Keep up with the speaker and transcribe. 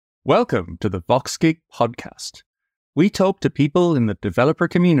Welcome to the VoxGig podcast. We talk to people in the developer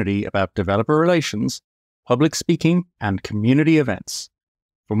community about developer relations, public speaking, and community events.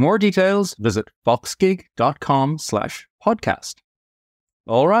 For more details, visit voxgig.com/podcast.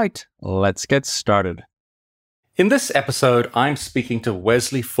 All right, let's get started. In this episode, I'm speaking to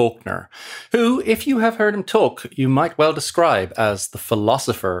Wesley Faulkner, who, if you have heard him talk, you might well describe as the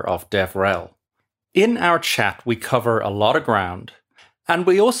philosopher of DevRel. In our chat, we cover a lot of ground, and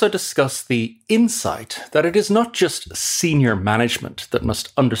we also discuss the insight that it is not just senior management that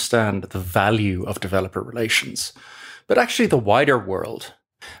must understand the value of developer relations, but actually the wider world.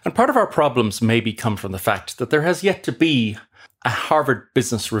 And part of our problems maybe come from the fact that there has yet to be a Harvard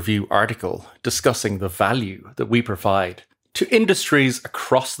Business Review article discussing the value that we provide to industries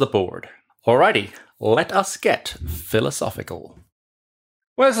across the board. Alrighty, let us get philosophical.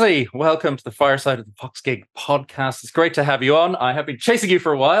 Wesley, welcome to the Fireside of the VoxGig podcast. It's great to have you on. I have been chasing you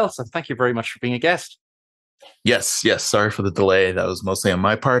for a while, so thank you very much for being a guest. Yes. Sorry for the delay. That was mostly on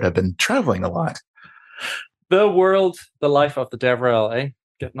my part. I've been traveling a lot. The world, the life of the DevRel, eh?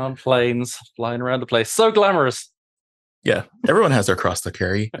 Getting on planes, flying around the place. So glamorous. Yeah, everyone has their cross to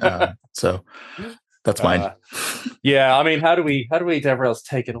carry, so that's mine. Yeah, I mean, how do we DevRels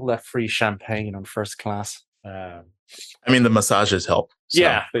take it all that free champagne on first class? I mean, the massages help. So,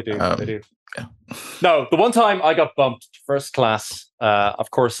 yeah, they do. They do. Yeah. No, the one time I got bumped to first class,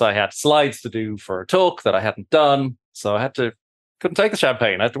 of course, I had slides to do for a talk that I hadn't done, so I couldn't take the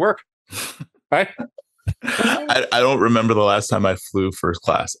champagne. I had to work. Right. I don't remember the last time I flew first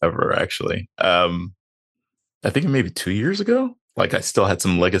class ever. Actually. I think maybe 2 years ago, like I still had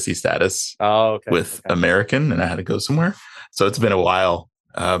some legacy status with American and I had to go somewhere. So it's been a while.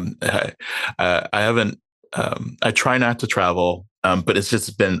 I haven't, I try not to travel, but it's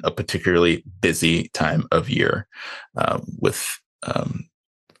just been a particularly busy time of year with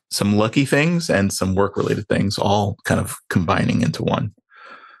some lucky things and some work related things all kind of combining into one.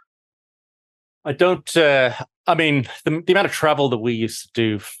 I don't, I mean, the amount of travel that we used to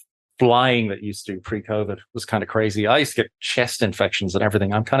do, flying that used to pre-COVID was kind of crazy. I used to get chest infections and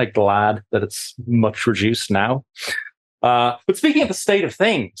everything. I'm kind of glad that it's much reduced now. But speaking of the state of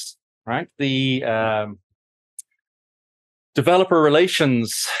things, right? The developer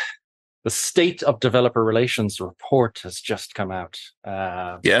relations, the State of Developer Relations report has just come out.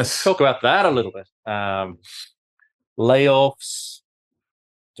 Yes. Let's talk about that a little bit. Layoffs,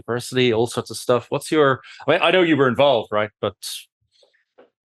 diversity, all sorts of stuff. I know you were involved, right? But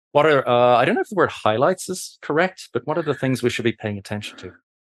what are, I don't know if the word highlights is correct, but what are the things we should be paying attention to?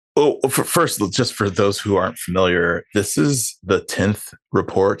 Well, first, just for those who aren't familiar, this is the 10th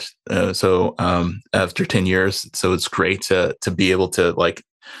report. So after 10 years, so it's great to be able to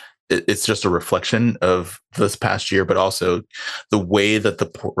it's just a reflection of this past year, but also the way that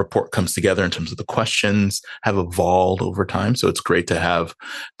the report comes together in terms of the questions have evolved over time. So it's great to have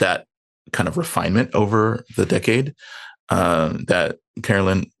that kind of refinement over the decade. That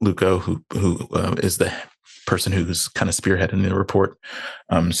Carolyn Luco, who is the person who's kind of spearheading the report.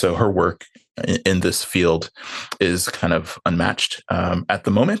 So her work in this field is kind of unmatched at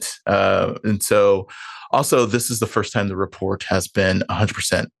the moment. And so also this is the first time the report has been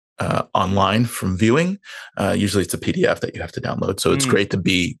 100% online from viewing. Usually it's a PDF that you have to download. So it's great to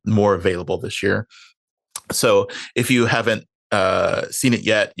be more available this year. So if you haven't seen it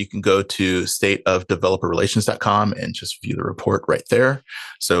yet, you can go to stateofdeveloperrelations.com and just view the report right there.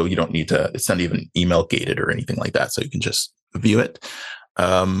 So you don't need to, it's not even email gated or anything like that. So you can just view it.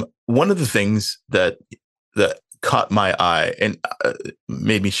 One of the things that caught my eye and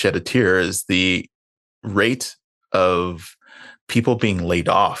made me shed a tear is the rate of people being laid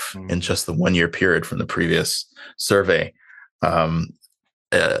off in just the 1 year period from the previous survey. A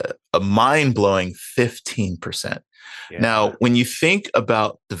mind-blowing 15%. Yeah. Now, when you think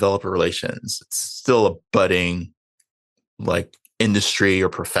about developer relations, it's still a budding industry or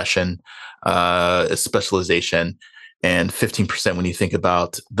profession, a specialization. And 15% when you think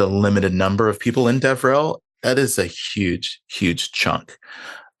about the limited number of people in DevRel, that is a huge, huge chunk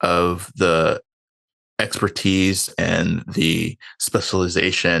of the expertise and the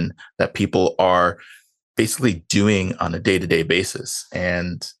specialization that people are basically doing on a day-to-day basis.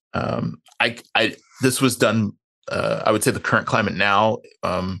 And this was done, I would say the current climate now,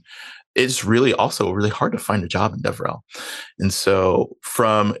 it's really also really hard to find a job in DevRel. And so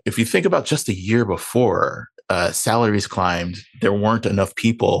if you think about just a year before, salaries climbed, there weren't enough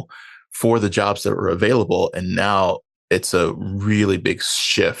people for the jobs that were available. And now it's a really big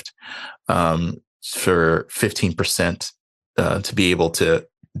shift for 15% to be able to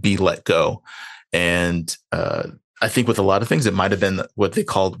be let go. And I think with a lot of things, it might have been what they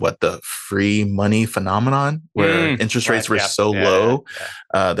called the free money phenomenon, where interest rates were so low.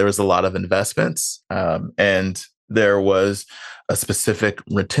 There was a lot of investments, and there was a specific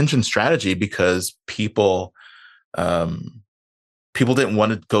retention strategy because people didn't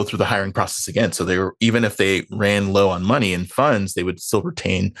want to go through the hiring process again. So even if they ran low on money and funds, they would still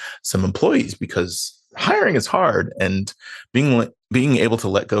retain some employees because hiring is hard, and being able to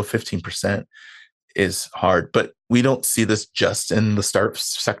let go 15% is hard. But we don't see this just in the startup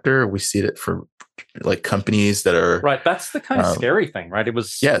sector. We see it for like companies that are right. That's the kind of scary thing, right? It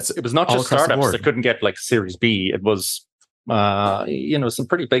was not just startups that couldn't get like Series B. It was some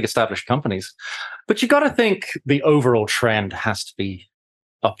pretty big established companies. But you got to think the overall trend has to be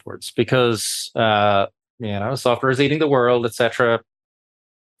upwards because software is eating the world, etc.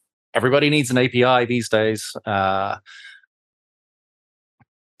 Everybody needs an API these days. Do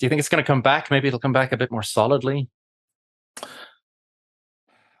you think it's going to come back? Maybe it'll come back a bit more solidly.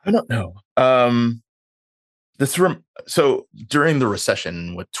 I don't know. So during the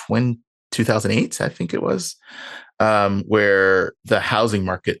recession, 2008, I think it was, where the housing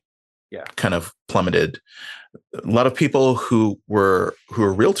market kind of plummeted. A lot of people who were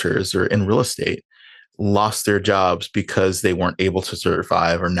realtors or in real estate lost their jobs because they weren't able to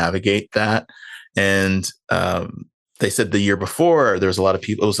survive or navigate that. And they said the year before, there was a lot of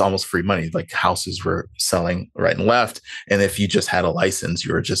people, it was almost free money, like houses were selling right and left. And if you just had a license,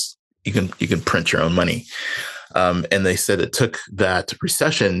 you can print your own money. And they said it took that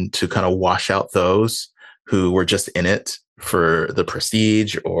recession to kind of wash out those who were just in it for the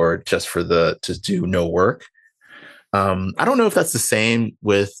prestige or just to do no work. I don't know if that's the same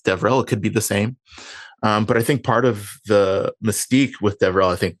with DevRel. It could be the same. But I think part of the mystique with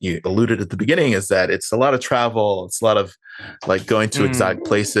DevRel, I think you alluded at the beginning, is that it's a lot of travel. It's a lot of like going to exotic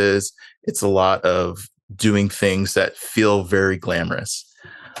places. It's a lot of doing things that feel very glamorous.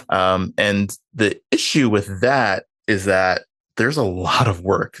 And the issue with that is that there's a lot of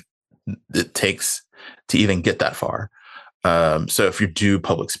work it takes to even get that far. So if you do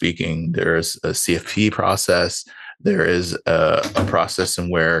public speaking, there's a CFP process. There is a process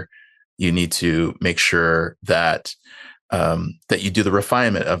in where you need to make sure that that you do the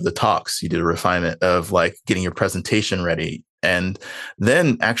refinement of the talks, you do the refinement of like getting your presentation ready, and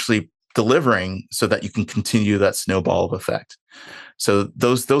then actually delivering so that you can continue that snowball of effect. So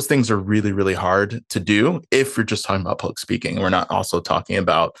those things are really, really hard to do if you're just talking about public speaking. We're not also talking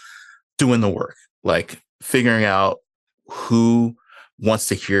about doing the work, like figuring out who wants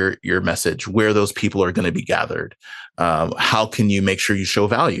to hear your message, where those people are going to be gathered. How can you make sure you show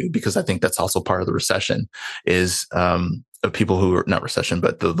value? Because I think that's also part of the recession is of people who are not recession,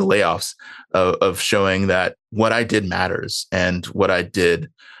 but the layoffs of showing that what I did matters and what I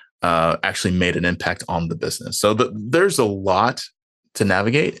did actually made an impact on the business. So there's a lot to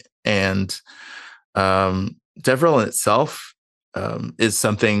navigate, and DevRel in itself is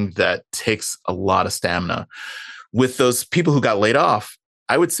something that takes a lot of stamina. With those people who got laid off,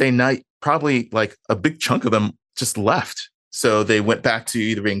 I would say probably like a big chunk of them just left. So they went back to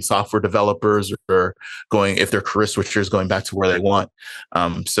either being software developers or going, if they're career switchers, going back to where they want.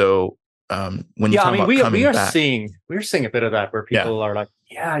 When you talk about coming back, we're seeing a bit of that where people are like,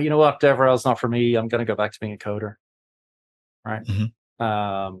 yeah, you know what, DevRel's not for me. I'm going to go back to being a coder. Right.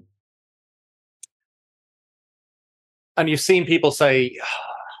 Mm-hmm. And you've seen people say,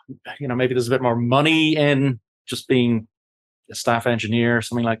 maybe there's a bit more money in just being a staff engineer,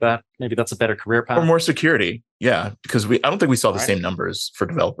 something like that. Maybe that's a better career path. Or more security. Yeah. Because I don't think we saw the same numbers for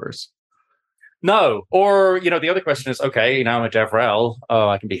developers. No. Or, the other question is, okay, now I'm a DevRel. Oh,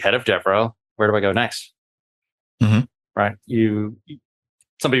 I can be head of DevRel. Where do I go next? Mm-hmm. Right.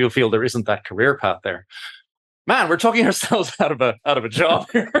 Somebody will feel there isn't that career path there. Man, we're talking ourselves out of a job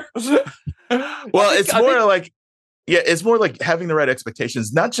here. Well, it's more like having the right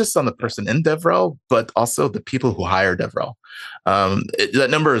expectations, not just on the person in DevRel, but also the people who hire DevRel. That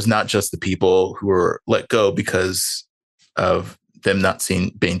number is not just the people who are let go because of them not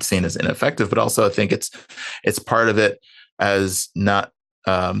being seen as ineffective, but also I think it's part of it as not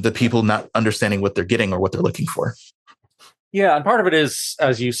the people not understanding what they're getting or what they're looking for. Yeah, and part of it is,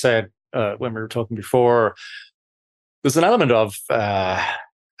 as you said when we were talking before, there's an element of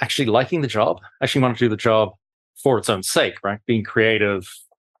actually liking the job, actually wanting to do the job for its own sake, right? Being creative,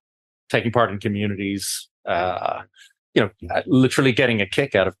 taking part in communities, literally getting a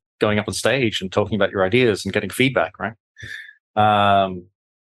kick out of going up on stage and talking about your ideas and getting feedback, right? I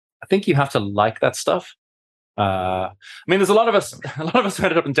think you have to like that stuff. There's a lot of us who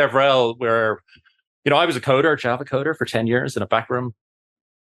ended up in DevRel where, I was a Java coder for 10 years in a back room,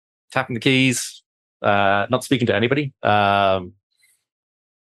 tapping the keys, not speaking to anybody. And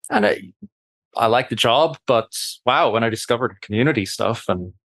I like the job, but wow, when I discovered community stuff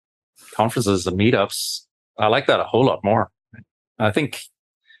and conferences and meetups, I like that a whole lot more. I think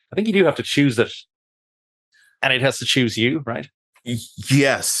you do have to choose it, and it has to choose you, right?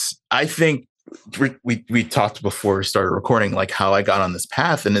 Yes, I think we talked before we started recording, like how I got on this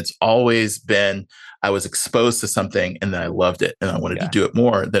path, and it's always been I was exposed to something and then I loved it and I wanted to do it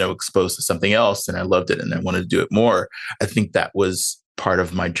more. Then I was exposed to something else and I loved it and I wanted to do it more. I think that was part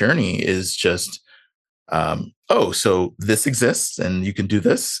of my journey is just, so this exists and you can do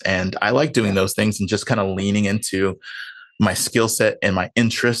this. And I like doing those things and just kind of leaning into my skill set and my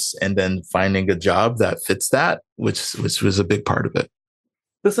interests and then finding a job that fits that, which was a big part of it.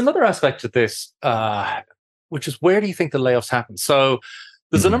 There's another aspect to this, which is where do you think the layoffs happen? So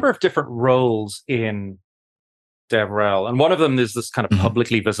there's a number of different roles in DevRel, and one of them is this kind of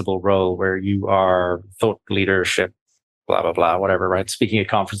publicly visible role where you are thought leadership, blah, blah, blah, whatever, right? Speaking at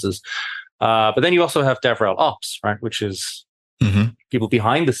conferences. But then you also have DevRel Ops, right? Which is people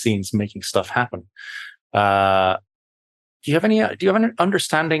behind the scenes making stuff happen. Do you have an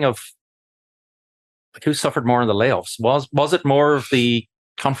understanding of like who suffered more in the layoffs? Was it more of the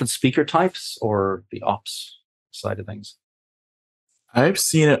conference speaker types or the ops side of things? I've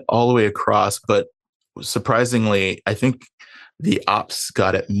seen it all the way across, but surprisingly, I think the ops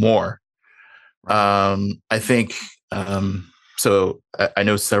got it more. I think so. I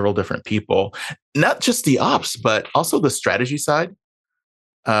know several different people, not just the ops, but also the strategy side.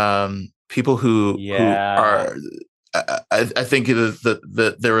 People who are. I think it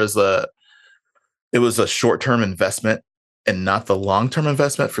was a short-term investment and not the long-term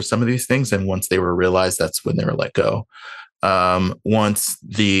investment for some of these things. And once they were realized, that's when they were let go. It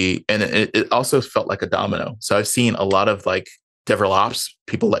also felt like a domino. So I've seen a lot of like DevRel Ops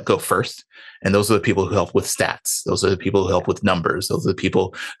people let go first. And those are the people who help with stats. Those are the people who help with numbers. Those are the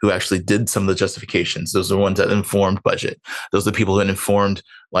people who actually did some of the justifications. Those are the ones that informed budget. Those are the people who informed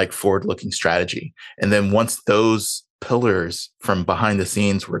like forward-looking strategy. And then once those pillars from behind the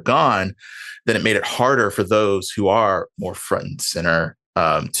scenes were gone, then it made it harder for those who are more front and center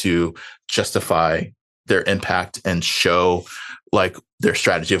to justify their impact and show like their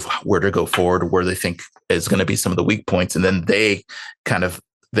strategy of where to go forward, where they think is going to be some of the weak points. And then they kind of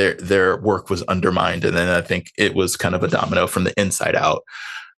their work was undermined. And then I think it was kind of a domino from the inside out,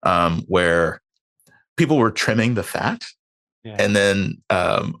 where people were trimming the fat. Yeah. And then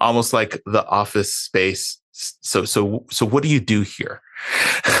almost like the office space. So what do you do here?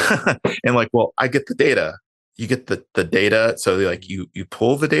 And like, well, I get the data. You get the data. So like you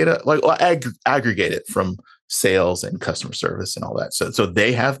pull the data, like aggregate it from sales and customer service and all that. So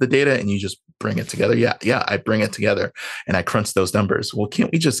they have the data and you just bring it together. Yeah. I bring it together and I crunch those numbers. Well,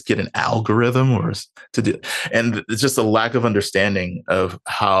 can't we just get an algorithm or to do? And it's just a lack of understanding of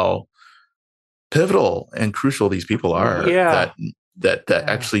how pivotal and crucial these people are that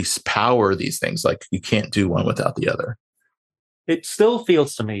actually power these things. Like you can't do one without the other. It still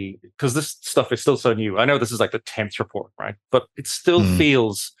feels to me, because this stuff is still so new. I know this is like the 10th report, right? But it still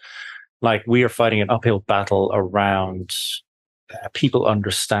feels like we are fighting an uphill battle around people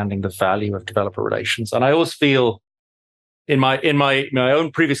understanding the value of developer relations. And I always feel in my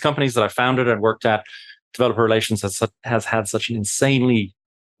own previous companies that I founded and worked at, developer relations has had such an insanely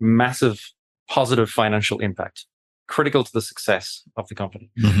massive positive financial impact, critical to the success of the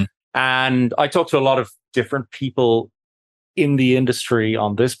company. And I talk to a lot of different people in the industry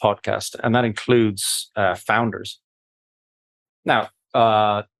on this podcast, and that includes founders. Now,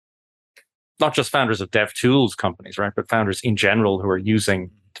 not just founders of dev tools companies, right, but founders in general who are using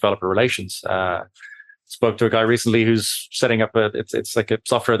developer relations. Spoke to a guy recently who's setting up it's like a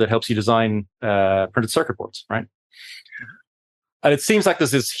software that helps you design printed circuit boards, right? And it seems like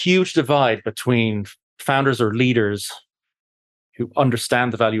there's this huge divide between founders or leaders who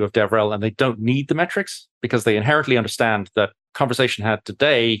understand the value of DevRel and they don't need the metrics because they inherently understand that conversation had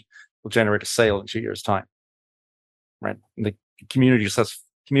today will generate a sale in 2 years' time, right? And the community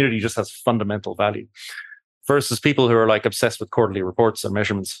just has fundamental value versus people who are like obsessed with quarterly reports and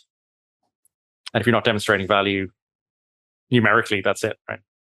measurements. And if you're not demonstrating value numerically, that's it, right?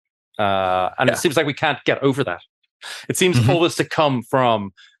 And it seems like we can't get over that. It seems always to come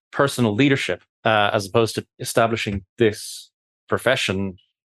from personal leadership as opposed to establishing this profession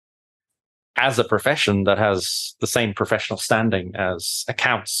as a profession that has the same professional standing as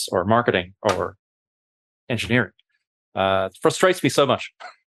accounts or marketing or engineering. It frustrates me so much.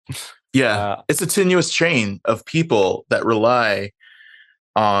 It's a tenuous chain of people that rely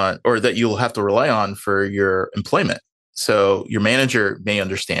on, or that you'll have to rely on for your employment. So your manager may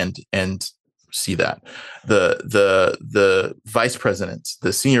understand and see that. The vice president,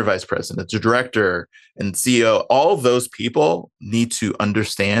 the senior vice president, the director, and CEO, all those people need to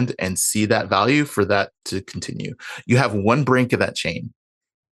understand and see that value for that to continue. You have one brink of that chain,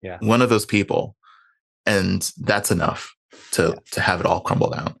 one of those people, and that's enough to have it all crumble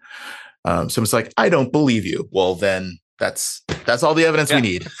down. So it's like, I don't believe you. Well, then that's all the evidence we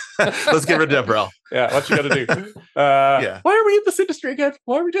need. Let's get rid of DevRel. Yeah, what you got to do? Why are we in this industry again?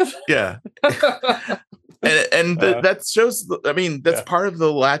 Why are we doing? Yeah, and that shows. I mean, that's part of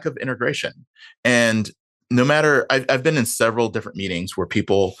the lack of integration. And no matter, I've been in several different meetings where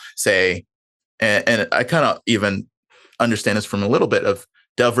people say, and I kind of even understand this from a little bit of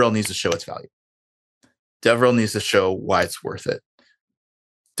DevRel needs to show its value. DevRel needs to show why it's worth it.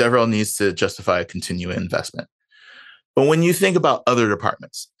 DevRel needs to justify a continuing investment. But when you think about other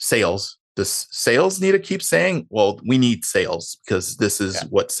departments, sales, does sales need to keep saying, well, we need sales because this is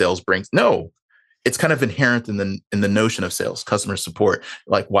what sales brings? No, it's kind of inherent in the notion of sales, customer support.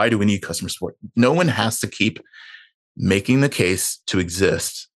 Like, why do we need customer support? No one has to keep making the case to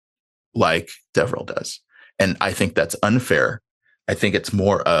exist like DevRel does. And I think that's unfair. I think it's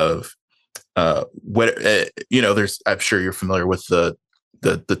more of there's, I'm sure you're familiar with the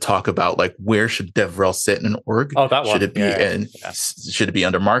talk about like, where should DevRel sit in an org? Oh, that one. Should it be should it be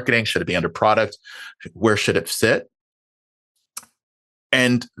under marketing? Should it be under product? Where should it sit?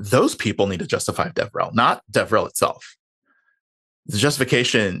 And those people need to justify DevRel, not DevRel itself. The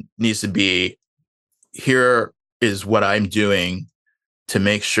justification needs to be, here is what I'm doing to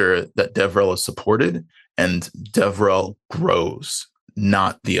make sure that DevRel is supported and DevRel grows,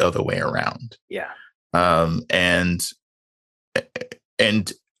 not the other way around. Yeah. And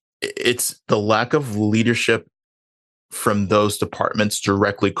it's the lack of leadership from those departments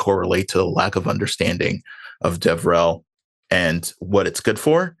directly correlate to the lack of understanding of DevRel and what it's good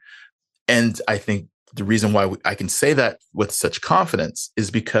for. And I think the reason why I can say that with such confidence is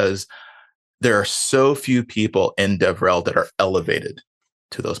because there are so few people in DevRel that are elevated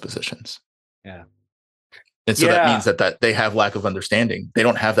to those positions. Yeah. And so that means that they have lack of understanding. They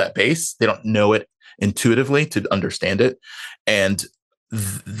don't have that base. They don't know it intuitively to understand it. And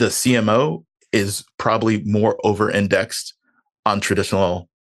the CMO is probably more over-indexed on traditional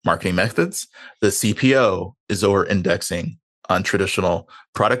marketing methods. The CPO is over-indexing on traditional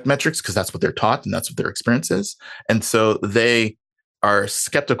product metrics because that's what they're taught and that's what their experience is. And so they are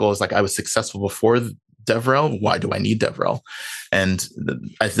skeptical. It's like, I was successful before DevRel. Why do I need DevRel? And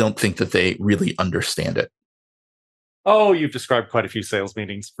I don't think that they really understand it. Oh, you've described quite a few sales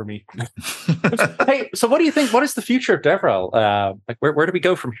meetings for me. Hey, so what do you think? What is the future of DevRel? Like, where do we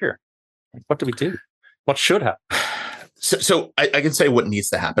go from here? Like, what do we do? What should happen? So I can say what needs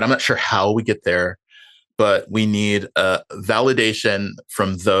to happen. I'm not sure how we get there, but we need validation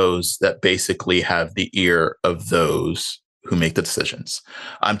from those that basically have the ear of those who make the decisions.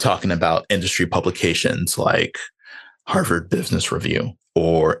 I'm talking about industry publications like Harvard Business Review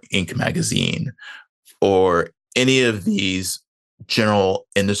or Inc. magazine or any of these general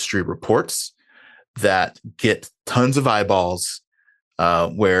industry reports that get tons of eyeballs,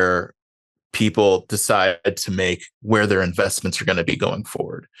 where people decide to make where their investments are going to be going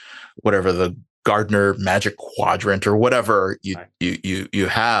forward, whatever the Gartner Magic Quadrant or whatever you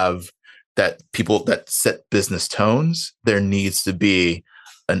have, that people that set business tones. There needs to be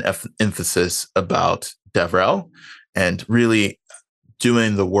an emphasis about DevRel and really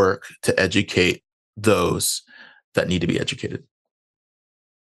doing the work to educate those that need to be educated.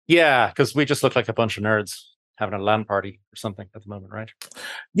 Yeah, because we just look like a bunch of nerds having a LAN party or something at the moment, right?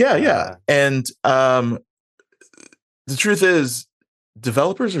 Yeah. And the truth is,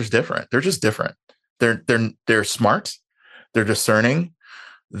 developers are different. They're just different. They're smart. They're discerning.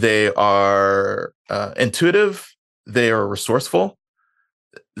 They are intuitive. They are resourceful.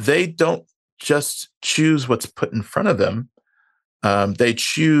 They don't just choose what's put in front of them. They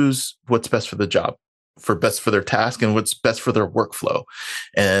choose what's best for the job, best for their task, and what's best for their workflow.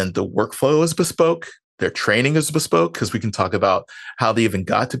 And the workflow is bespoke. Their training is bespoke, because we can talk about how they even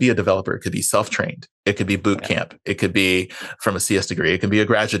got to be a developer. It could be self-trained. It could be boot camp. It could be from a CS degree. It could be a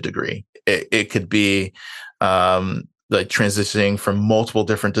graduate degree. It could be like transitioning from multiple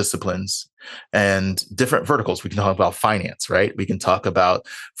different disciplines and different verticals. We can talk about finance, right? We can talk about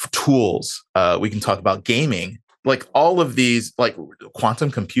tools. We can talk about gaming. Like all of these, like quantum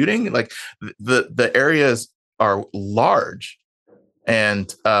computing, like the areas are large.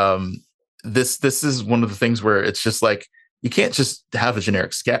 And this is one of the things where it's just like, you can't just have a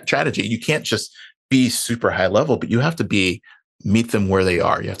generic strategy. You can't just be super high level, but you have to meet them where they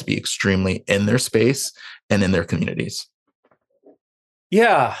are. You have to be extremely in their space and in their communities.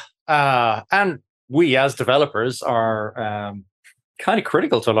 Yeah. And we as developers are kind of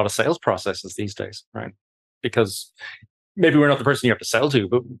critical to a lot of sales processes these days, right? Because maybe we're not the person you have to sell to,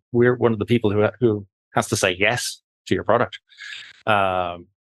 but we're one of the people who has to say yes to your product. I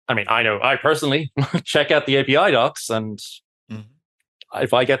mean, I know I personally check out the API docs, and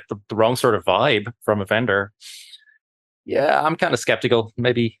if I get the wrong sort of vibe from a vendor, yeah, I'm kind of skeptical.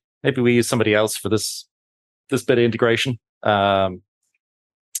 Maybe we use somebody else for this bit of integration.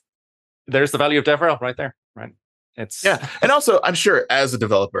 There's the value of DevRel right there, right? Yeah, and also I'm sure as a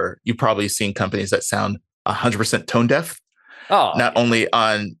developer, you've probably seen companies that sound 100% tone deaf. Not only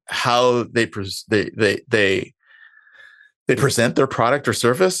on how they present their product or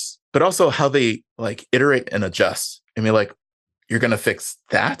service, but also how they like iterate and adjust. I mean, like, you're gonna fix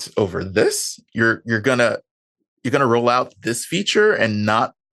that over this. You're gonna roll out this feature and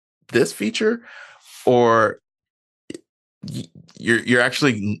not this feature, or you're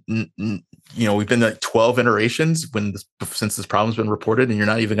actually we've been like 12 iterations since this problem's been reported, and you're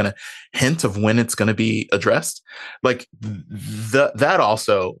not even going to hint of when it's going to be addressed. Like that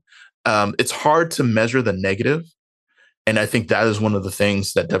also, it's hard to measure the negative. And I think that is one of the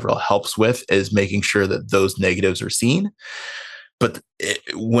things that DevRel helps with, is making sure that those negatives are seen. But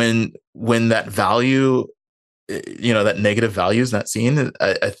when that value, that negative value is not seen,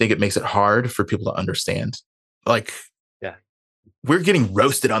 I think it makes it hard for people to understand. Like, we're getting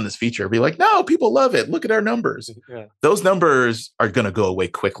roasted on this feature. Be like, no, people love it. Look at our numbers. Yeah. Those numbers are going to go away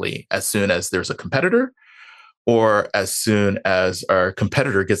quickly as soon as there's a competitor, or as soon as our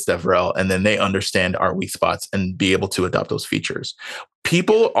competitor gets DevRel, and then they understand our weak spots and be able to adopt those features.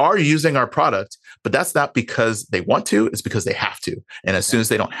 People are using our product, but that's not because they want to. It's because they have to. And as soon as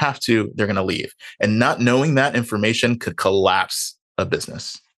they don't have to, they're going to leave. And not knowing that information could collapse a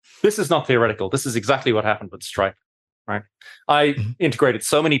business. This is not theoretical. This is exactly what happened with Stripe. Right. I integrated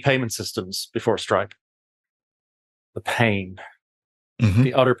so many payment systems before Stripe. The pain,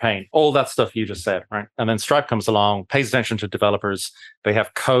 the utter pain, all that stuff you just said, right? And then Stripe comes along, pays attention to developers. They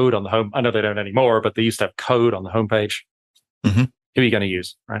have code on the home. I know they don't anymore, but they used to have code on the homepage. Who are you going to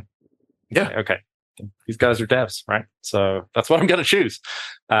use, right? Yeah. Okay. These guys are devs, right? So that's what I'm going to choose.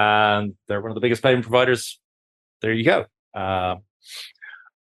 And they're one of the biggest payment providers. There you go.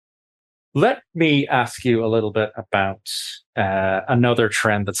 Let me ask you a little bit about another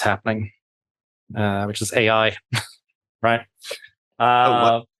trend that's happening, which is AI, right?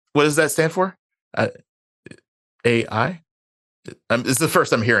 What does that stand for? AI? It's the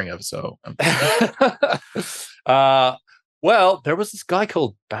first I'm hearing of, so. Well, there was this guy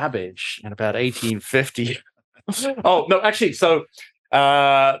called Babbage in about 1850. Oh, no, actually, so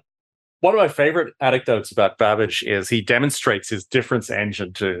one of my favorite anecdotes about Babbage is he demonstrates his difference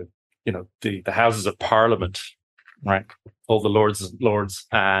engine to the Houses of Parliament, right? All the lords.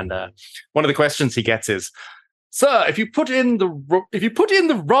 And one of the questions he gets is, "Sir, if you put in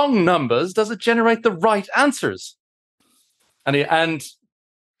the wrong numbers, does it generate the right answers?" And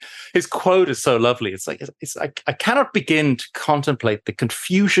his quote is so lovely. It's like, I cannot begin to contemplate the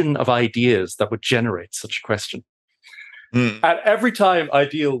confusion of ideas that would generate such a question. And every time I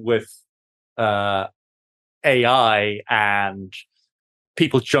deal with AI and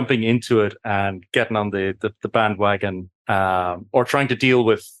people jumping into it and getting on the bandwagon, or trying to deal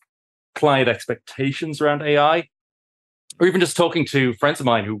with client expectations around AI, or even just talking to friends of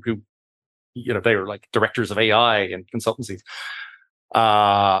mine who they were like directors of AI and consultancies.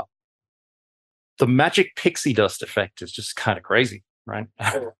 The magic pixie dust effect is just kind of crazy, right?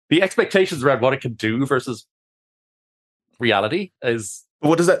 The expectations around what it can do versus reality is.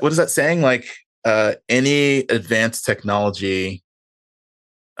 What is that saying? Like, any advanced technology.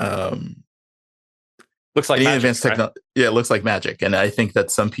 Looks like magic, advanced technology. Right? Yeah, it looks like magic. And I think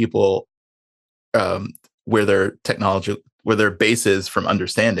that some people, where their base is from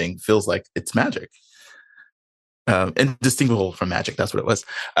understanding, feels like it's magic. Indistinguishable from magic. That's what it was.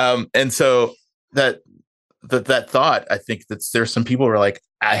 And so that thought, I think that there's some people who are like,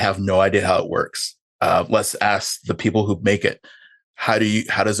 I have no idea how it works. Let's ask the people who make it. How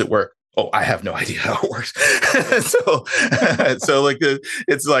does it work? Oh, I have no idea how it works. so like,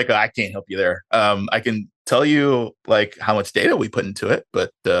 it's like, I can't help you there. I can tell you like how much data we put into it,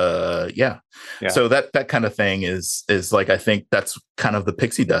 but yeah. So that kind of thing is like, I think that's kind of the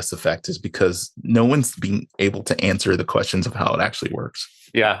pixie dust effect, is because no one's being able to answer the questions of how it actually works.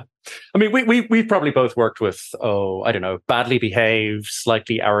 Yeah. I mean, we've probably both worked with, I don't know, badly behaved,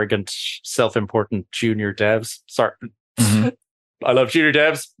 slightly arrogant, self-important junior devs. Sorry. I love junior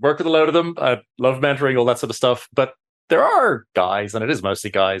devs, work with a load of them. I love mentoring, all that sort of stuff. But there are guys, and it is mostly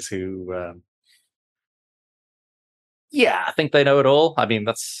guys, who yeah, I think they know it all. I mean,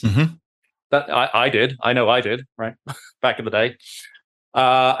 that's Mm-hmm. that I did. I know I did, right? Back in the day.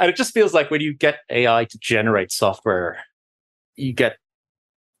 And it just feels like when you get AI to generate software, you get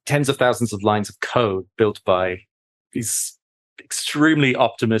tens of thousands of lines of code built by these extremely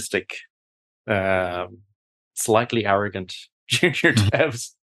optimistic, um, slightly arrogant junior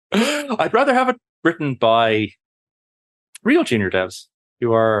devs. I'd rather have it written by real junior devs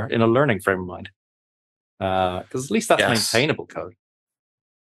who are in a learning frame of mind, because at least that's Yes. maintainable code.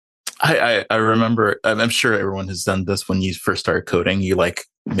 I remember, I'm sure everyone has done this when you first start coding. You like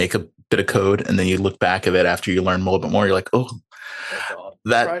make a bit of code and then you look back at it after you learn a little bit more. You're like, oh, Oh God!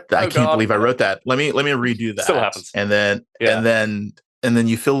 that Right? I Oh can't God! believe I wrote that. Let me redo Still that. happens. And then Yeah. and then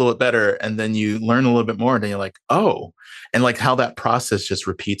you feel a little bit better and then you learn a little bit more and then you're like, oh, and like how that process just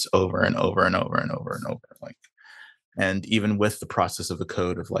repeats over and over and over and over and over. Like, and even with the process of the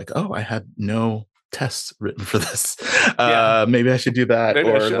code of like, oh, I had no tests written for this. Yeah. Maybe I should do that. Maybe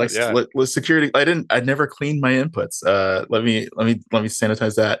I Or should. like Yeah. security. I never cleaned my inputs. Let me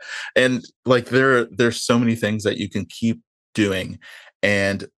sanitize that. And like there's so many things that you can keep doing.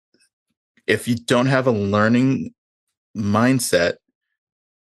 And if you don't have a learning mindset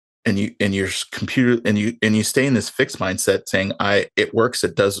and your computer and you stay in this fixed mindset saying it works,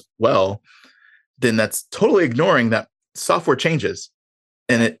 it does well, then that's totally ignoring that software changes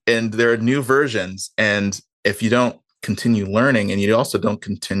and there are new versions. And if you don't continue learning and you also don't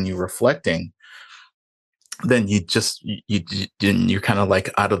continue reflecting, then you're kind of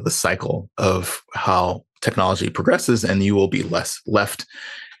like out of the cycle of how technology progresses, and you will be less left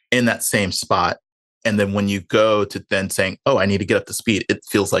in that same spot. And then when you go to then saying, oh, I need to get up to speed, it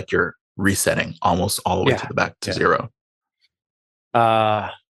feels like you're resetting almost all the way to the back to zero.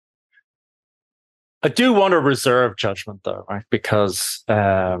 I do want to reserve judgment though, right? Because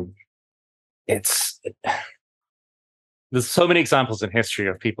there's so many examples in history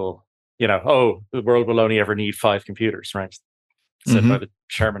of people, oh, the world will only ever need 5 computers, right? Said by the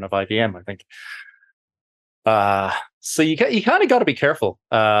chairman of IBM, I think. So you kind of got to be careful.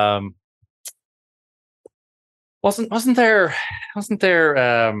 Wasn't there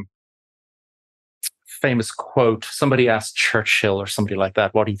famous quote? Somebody asked Churchill or somebody like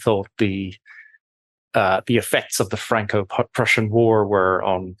that what he thought the effects of the Franco-Prussian War were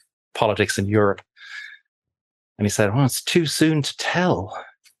on politics in Europe, and he said, "Well, it's too soon to tell."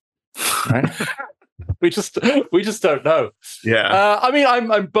 Right? we just don't know. Yeah. I mean,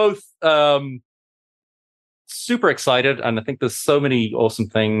 I'm both super excited, and I think there's so many awesome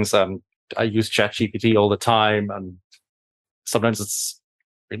things. I use ChatGPT all the time, and sometimes it's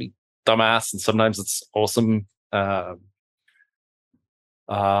really dumbass, and sometimes it's awesome.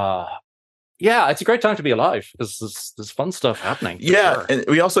 Yeah, it's a great time to be alive because there's fun stuff happening. Yeah, Sure. and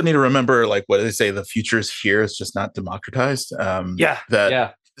we also need to remember, like, what do they say? The future is here. It's just not democratized.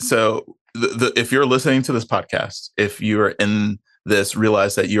 So if you're listening to this podcast, if you are in this,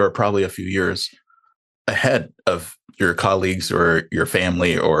 realize that you are probably a few years ahead of your colleagues or your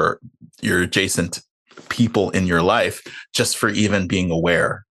family or your adjacent people in your life, just for even being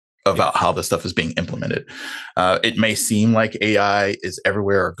aware about how this stuff is being implemented. It may seem like AI is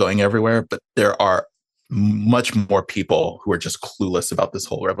everywhere or going everywhere, but there are much more people who are just clueless about this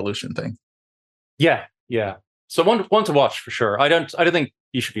whole revolution thing. Yeah. So one to watch for sure. I don't think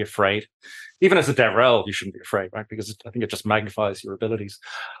you should be afraid. Even as a DevRel, you shouldn't be afraid, right? Because I think it just magnifies your abilities.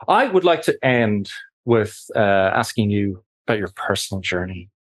 I would like to end with asking you about your personal journey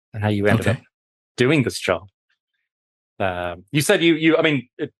and how you ended up doing this job. You said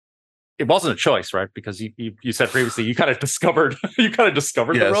it wasn't a choice, right? Because you said previously you kind of discovered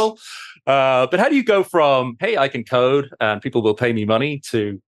the role. But how do you go from, hey, I can code and people will pay me money,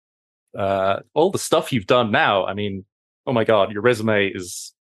 to all the stuff you've done now? I mean, oh my God, your resume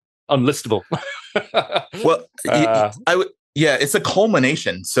is unlistable. Well, I would. Yeah, it's a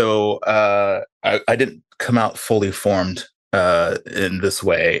culmination. So I didn't come out fully formed in this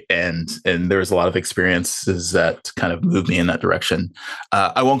way, and there's a lot of experiences that kind of moved me in that direction.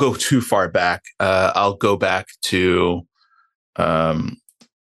 I won't go too far back. I'll go back to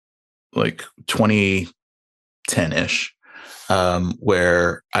like 2010-ish,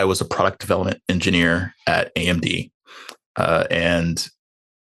 where I was a product development engineer at AMD, and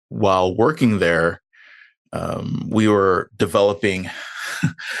while working there, we were developing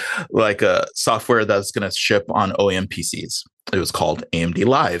like a software that's going to ship on OEM PCs. It was called AMD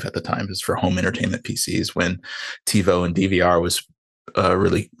Live at the time. It was for home entertainment PCs when TiVo and DVR was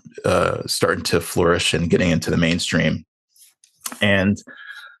really starting to flourish and getting into the mainstream. And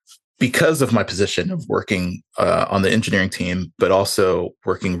because of my position of working on the engineering team, but also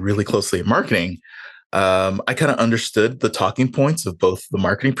working really closely in marketing, I kind of understood the talking points of both the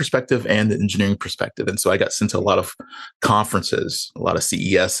marketing perspective and the engineering perspective. And so I got sent to a lot of conferences, a lot of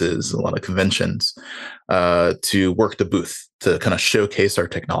CESs, a lot of conventions to work the booth to kind of showcase our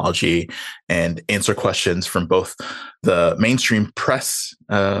technology and answer questions from both the mainstream press,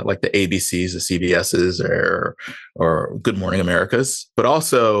 like the ABCs, the CBSs, or Good Morning Americas, but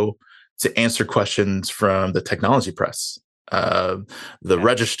also to answer questions from the technology press, uh, the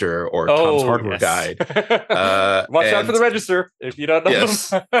Register or Tom's Hardware Guide. Watch out for the Register if you don't know.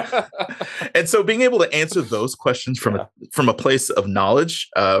 Yes. And so being able to answer those questions from a place of knowledge,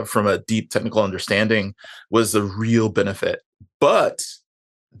 from a deep technical understanding, was a real benefit. But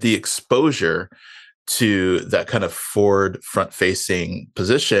the exposure to that kind of forward front facing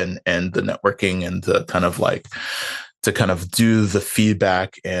position and the networking and the kind of like to kind of do the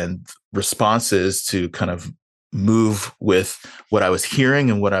feedback and responses to kind of move with what I was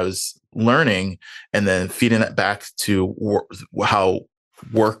hearing and what I was learning, and then feeding that back to how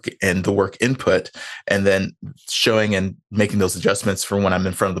work and the work input, and then showing and making those adjustments for when I'm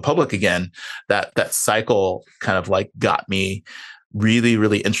in front of the public again. That cycle kind of like got me really,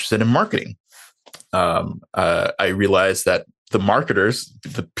 really interested in marketing. I realized that the marketers,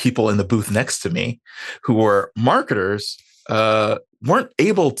 the people in the booth next to me who were marketers, weren't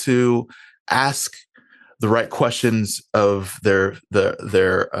able to ask the right questions of their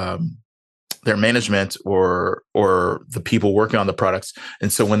management or the people working on the products.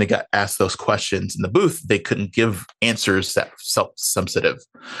 And so when they got asked those questions in the booth, they couldn't give answers that felt sensitive.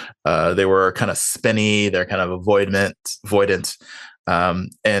 They were kind of spinny. They're kind of avoidant.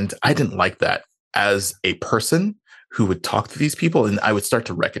 And I didn't like that as a person who would talk to these people, and I would start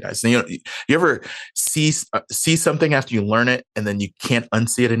to recognize. You ever see something after you learn it and then you can't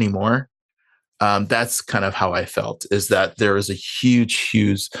unsee it anymore? That's kind of how I felt, is that there is a huge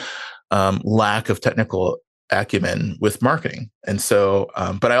lack of technical acumen with marketing. And so,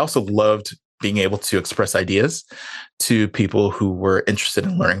 but I also loved being able to express ideas to people who were interested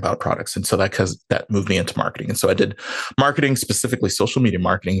in learning about products. And so that moved me into marketing. And so I did marketing, specifically social media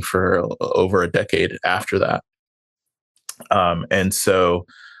marketing, for over a decade after that.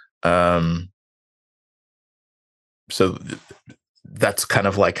 That's kind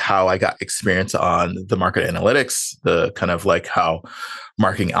of like how I got experience on the market analytics, the kind of like how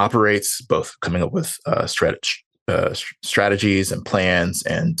marketing operates, both coming up with strategies and plans,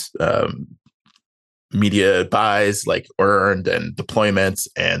 and media buys like earned and deployments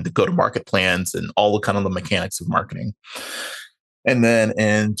and the go-to-market plans and all the kind of the mechanics of marketing. And then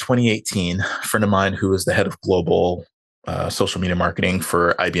in 2018, a friend of mine who was the head of global social media marketing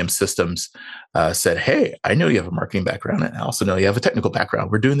for IBM Systems said, "Hey, I know you have a marketing background, and I also know you have a technical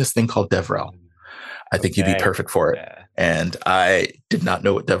background. We're doing this thing called DevRel. I think you'd be perfect for it." Yeah. And I did not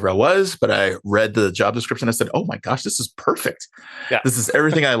know what DevRel was, but I read the job description. I said, "Oh my gosh, this is perfect. Yeah. This is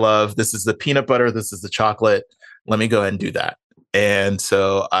everything I love. This is the peanut butter. This is the chocolate. Let me go ahead and do that." And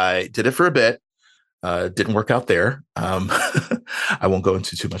so I did it for a bit. Didn't work out there. I won't go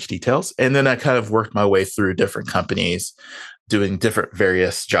into too much details. And then I kind of worked my way through different companies, doing different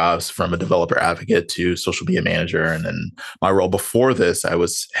various jobs, from a developer advocate to social media manager. And then my role before this, I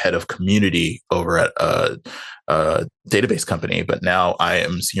was head of community over at a database company, but now I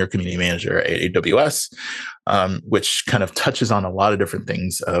am senior community manager at AWS, which kind of touches on a lot of different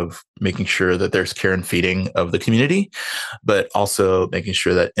things of making sure that there's care and feeding of the community, but also making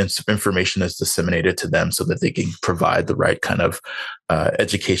sure that information is disseminated to them so that they can provide the right kind of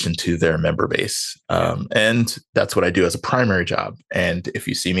education to their member base. And that's what I do as a primary job. And if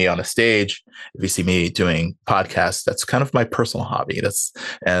you see me on a stage, if you see me doing podcasts, that's kind of my personal hobby.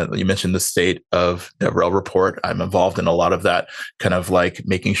 You mentioned the State of DevRel report. I'm involved in a lot of that, kind of like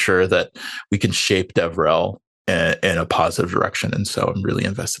making sure that we can shape DevRel in a positive direction. And so I'm really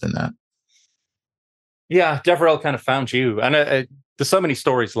invested in that. Yeah, DevRel kind of found you. And there's so many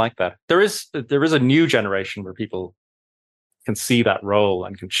stories like that. There is a new generation where people can see that role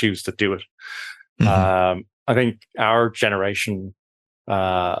and can choose to do it. Mm-hmm. I think our generation,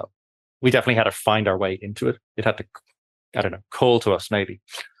 we definitely had to find our way into it. It had to, I don't know, call to us maybe.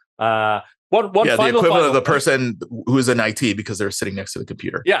 The equivalent of the person who's in IT because they're sitting next to the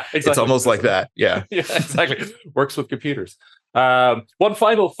computer. Yeah, exactly. It's almost like that. Yeah. Yeah, exactly. Works with computers. One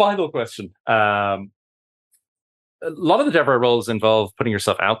final question. A lot of the DevRel roles involve putting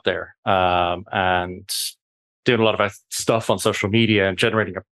yourself out there and doing a lot of stuff on social media and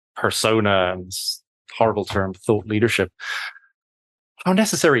generating a persona, and horrible term, thought leadership. How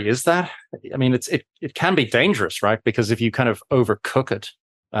necessary is that? I mean, it can be dangerous, right? Because if you kind of overcook it,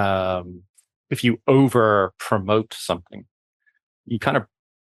 if you over promote something, you kind of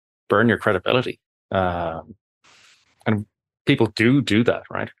burn your credibility. And people do that,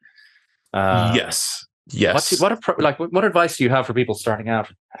 right? Yes. What advice do you have for people starting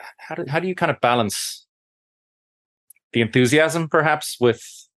out? How do you kind of balance the enthusiasm, perhaps, with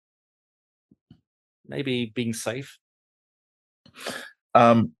maybe being safe?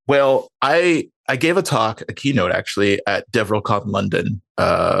 Well, I gave a keynote actually at DevRelCon London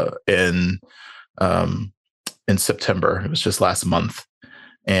in September. It was just last month,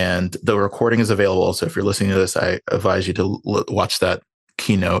 and the recording is available. So if you're listening to this, I advise you to watch that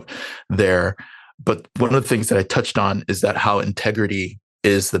keynote there. But one of the things that I touched on is that how integrity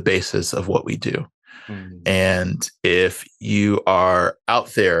is the basis of what we do. And if you are out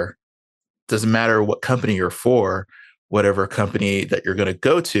there, doesn't matter what company you're for, whatever company that you're going to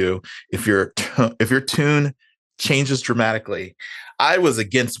go to, if your tune changes dramatically. I was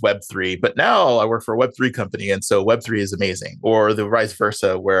against Web3, but now I work for a Web3 company, and so Web3 is amazing. Or the vice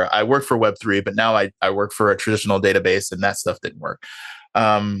versa, where I work for Web3, but now I work for a traditional database, and that stuff didn't work.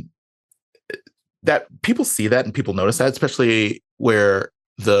 That people see that and people notice that, especially where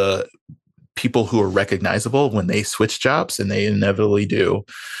the people who are recognizable when they switch jobs, and they inevitably do,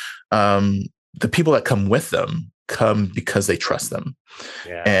 the people that come with them come because they trust them.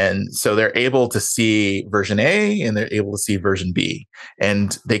 Yeah. And so they're able to see version A and they're able to see version B,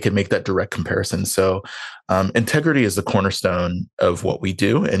 and they can make that direct comparison. So integrity is the cornerstone of what we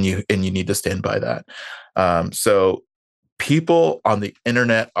do, and you need to stand by that. So people on the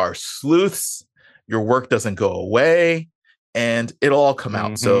internet are sleuths. Your work doesn't go away, and it'll all come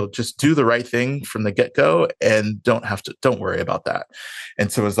out. So just do the right thing from the get-go, and don't worry about that. And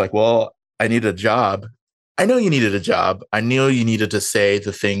so it's like, well, I need a job. I know you needed a job. I knew you needed to say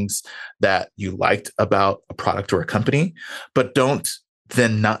the things that you liked about a product or a company, but don't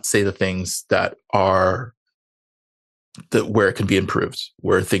then not say the things that are where it can be improved,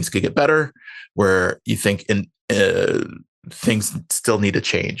 where things could get better, where you think things still need to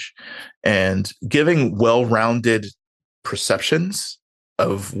change. And giving well-rounded perceptions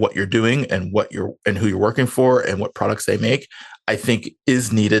of what you're doing and who you're working for and what products they make, I think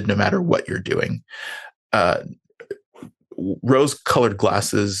is needed no matter what you're doing. Rose-colored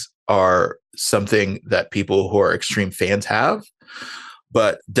glasses are something that people who are extreme fans have,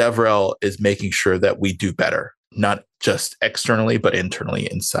 but DevRel is making sure that we do better, not just externally, but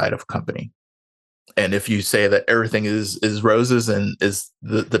internally inside of a company. And if you say that everything is roses and is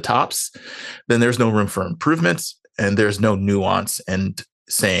the tops, then there's no room for improvements, and there's no nuance and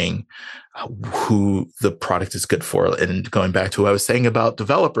saying who the product is good for. And going back to what I was saying about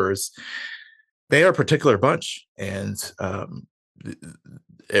developers, they are a particular bunch. And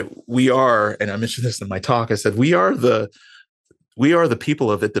we are, and I mentioned this in my talk, I said, we are the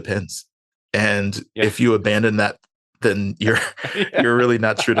people of it depends. And if you abandon that, then you're really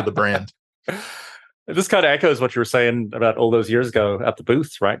not true to the brand. This kind of echoes what you were saying about all those years ago at the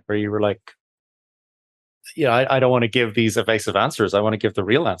booth, right? Where you were like, I don't want to give these evasive answers. I want to give the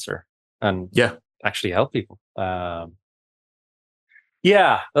real answer and actually help people. That's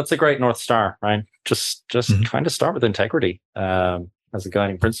a great North Star, right? Just trying to start with integrity as a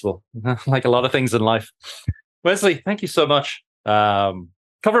guiding principle, like a lot of things in life. Wesley, thank you so much.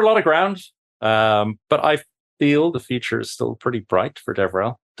 Covered a lot of ground, but I feel the future is still pretty bright for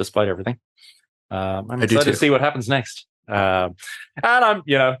DevRel, despite everything. I'm excited to see what happens next. And I'm,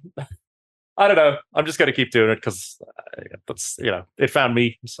 I don't know. I'm just going to keep doing it because that's, it found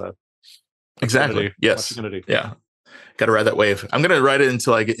me. So exactly. Yes. Yeah. Got to ride that wave. I'm going to ride it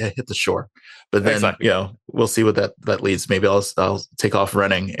until I hit the shore, but then, we'll see what that leads. Maybe I'll take off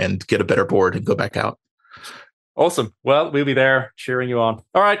running and get a better board and go back out. Awesome. Well, we'll be there cheering you on.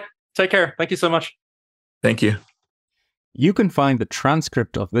 All right. Take care. Thank you so much. Thank you. You can find the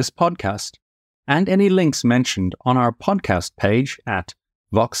transcript of this podcast and any links mentioned on our podcast page at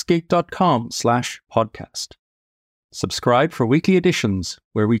voxgeek.com/podcast. Subscribe for weekly editions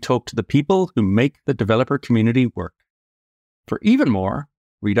where we talk to the people who make the developer community work. For even more,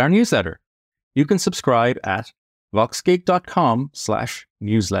 read our newsletter. You can subscribe at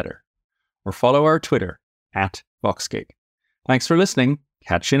voxgeek.com/newsletter or follow our Twitter @voxgeek. Thanks for listening.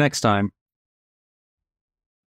 Catch you next time.